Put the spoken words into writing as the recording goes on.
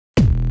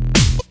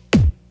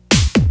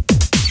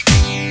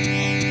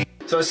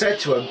So I said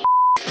to him,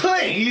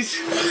 please,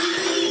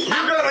 you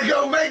gotta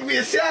go make me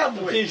a A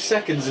sandwich. few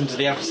seconds into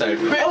the episode.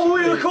 Oh,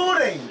 we're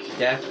recording?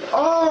 Yeah.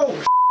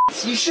 Oh,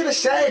 you should have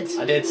said.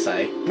 I did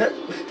say. No,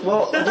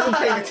 well, I wasn't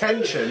paying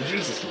attention.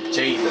 Jesus.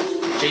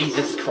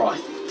 Jesus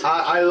Christ.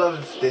 I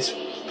love this.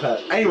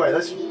 Anyway,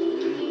 let's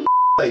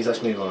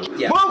move on.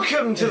 Yeah.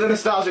 Welcome to the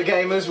Nostalgic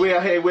Gamers. We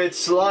are here with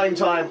Slime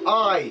Time.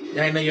 No,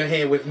 you're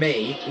here with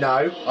me.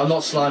 No. I'm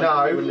not slime.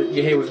 No.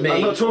 You're here with me.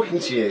 I'm not talking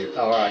to you.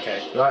 Oh, right,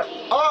 okay. Right.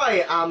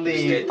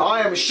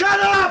 Shut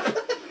up!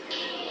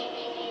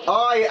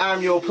 I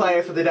am your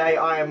player for the day.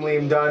 I am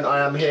Liam Dunn. I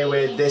am here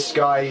with this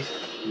guy.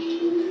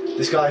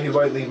 This guy who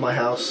won't leave my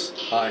house.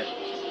 Hi.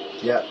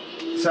 Yep.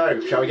 So,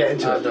 shall we get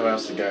into I it? have nowhere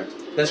else to go.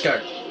 Let's go.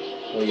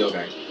 Well, you're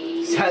going.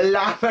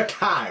 Slime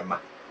time.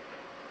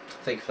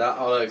 Think of that.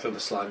 I'll look at the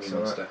slimy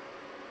monster.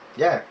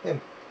 Yeah,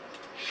 him.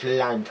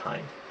 Slime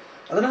time.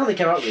 I don't know how they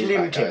came out with these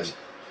Slim bad Tim. guys.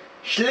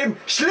 Slim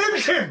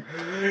Tim!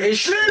 It's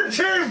Slim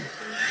Tim!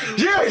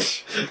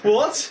 Yes!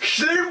 What?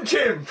 Slim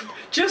Tim!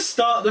 Just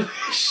start the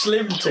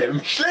Slim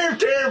Tim. Slim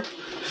Tim!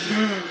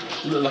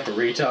 You look like a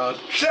retard.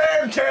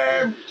 Slim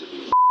Tim!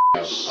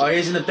 Oh,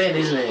 he's in the bin,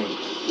 isn't he?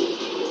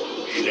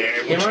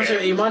 Slim He Tim!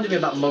 reminded me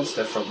of that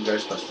monster from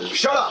Ghostbusters.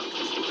 Shut up!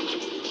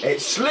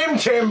 It's Slim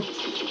Tim!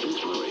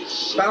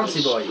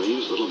 Bouncy boy.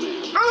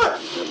 Ah!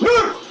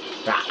 No!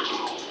 No.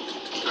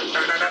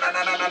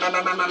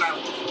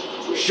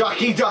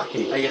 Shucky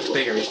ducky. He gets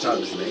bigger each time,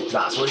 doesn't he?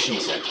 That's what she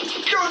said.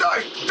 Go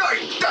die!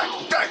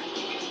 Die!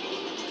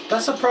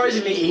 That's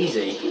surprisingly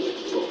easy.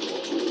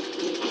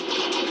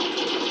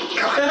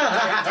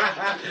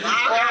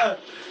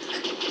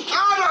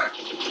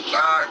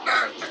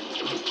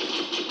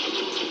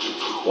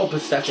 What a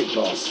pathetic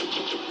boss.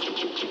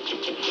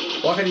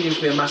 Why can't you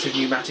just be a massive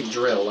pneumatic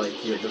drill like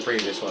the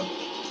previous one?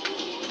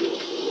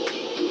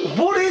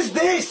 What is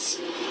this?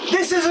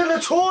 This isn't a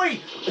toy!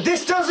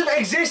 This doesn't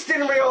exist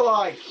in real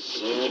life!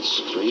 Sad,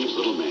 strange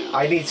little man.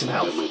 I need some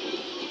help.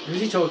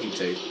 Who's he talking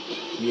to?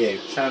 You.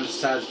 Sounds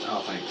sad.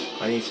 Oh, thanks.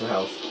 I need some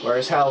health. Where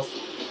is health?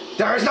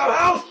 There is no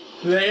health!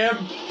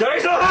 Liam! There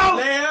is no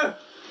health! Liam!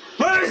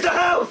 Where is the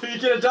health? You're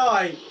gonna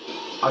die!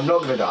 I'm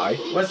not gonna die.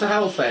 Where's the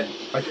health then?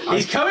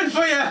 He's coming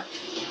for you!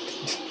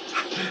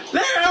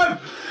 Liam!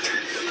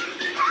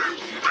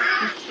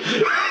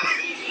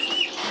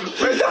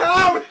 Where's the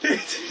health?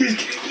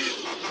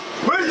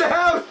 Where's the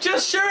health?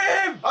 Just shoot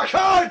him! I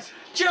can't!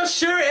 Just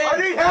shoot him! I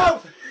need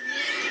help!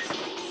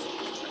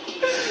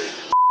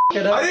 I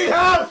need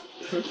help!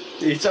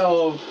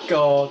 Oh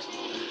God.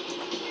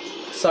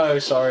 So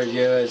sorry,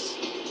 viewers.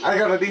 I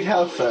need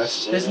health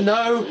first. There's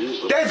no...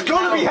 There's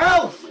gotta be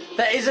health!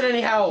 There isn't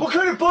any health. What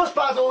kind of boss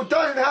battle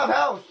doesn't have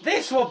health?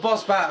 This one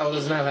boss battle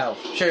doesn't have health.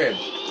 Shoot him.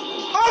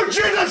 Oh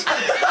Jesus!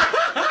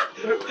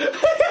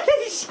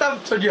 He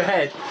stamped on your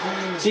head.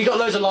 So you got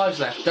loads of lives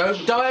left.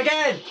 Don't die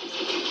again!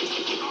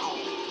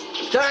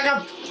 Die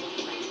again!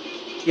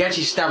 He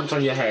actually stamped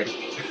on your head.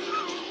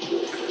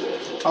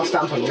 I'll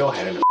stamp on your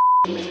head in a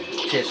minute.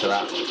 Cheers for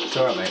that. It's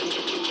alright, mate.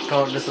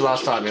 Come on, this is the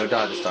last time. You'll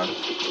die this time.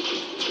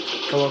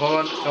 Come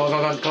on.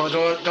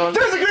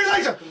 There's a green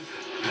laser!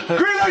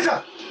 Green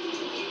laser!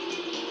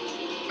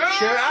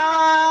 Shoot!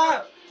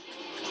 Ah!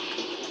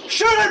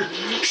 Shoot him!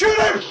 Shoot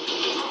him!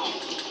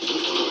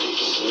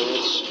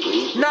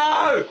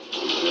 No!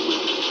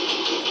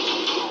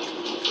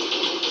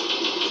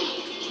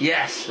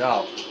 Yes!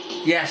 Oh.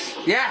 Yes!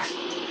 Yes!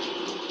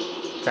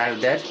 Down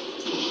dead?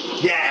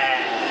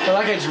 Yeah! I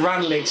like it just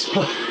randomly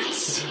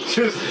explodes.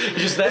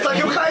 just there. It's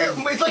like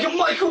a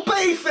Michael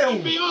Bay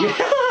film! Yeah!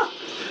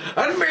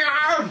 And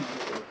beyond!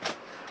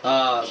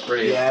 Ah, that's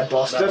brilliant. Yeah,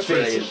 boss That's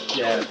defeated. brilliant.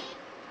 Yeah.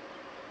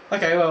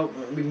 Okay, well,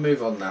 we can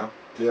move on now.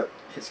 Yep.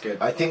 It's good.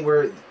 I think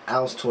we're at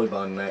Al's Toy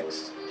Barn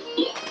next.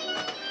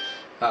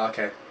 Oh,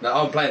 okay. No,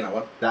 I'm playing that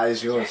one. That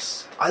is yours.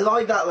 Yes. I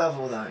like that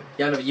level though.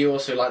 Yeah, no, but you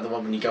also like the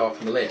one when you go up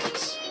in the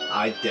lifts.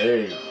 I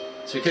do.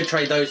 So we could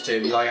trade those two.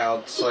 You like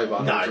our slow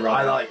bar? No,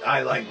 I like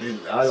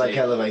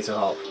elevator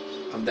hop.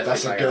 I'm definitely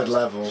That's a good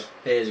level.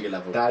 It is a good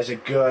level. That is a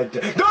good.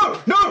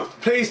 No,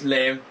 please.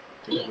 Liam,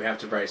 we have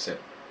to brace it.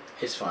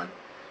 It's fine.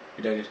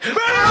 We don't need.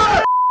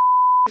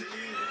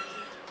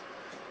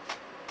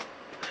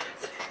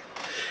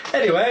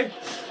 Anyway,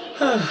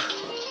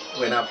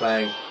 we're now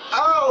playing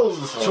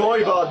Al's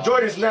Toy Barn.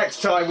 Join us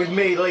next time with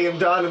me, Liam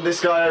Dunn, and this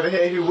guy over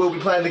here who will be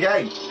playing the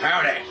game.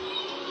 Howdy!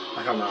 I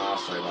can't remember our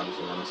story one, if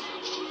I'm honest.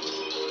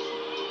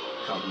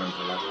 Can't remember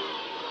the level.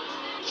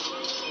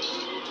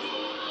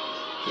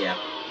 Yeah.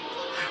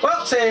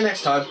 Well, see you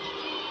next time.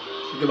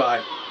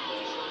 Goodbye.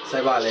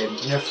 Say bye, Liam.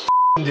 You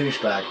f***ing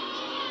douchebag.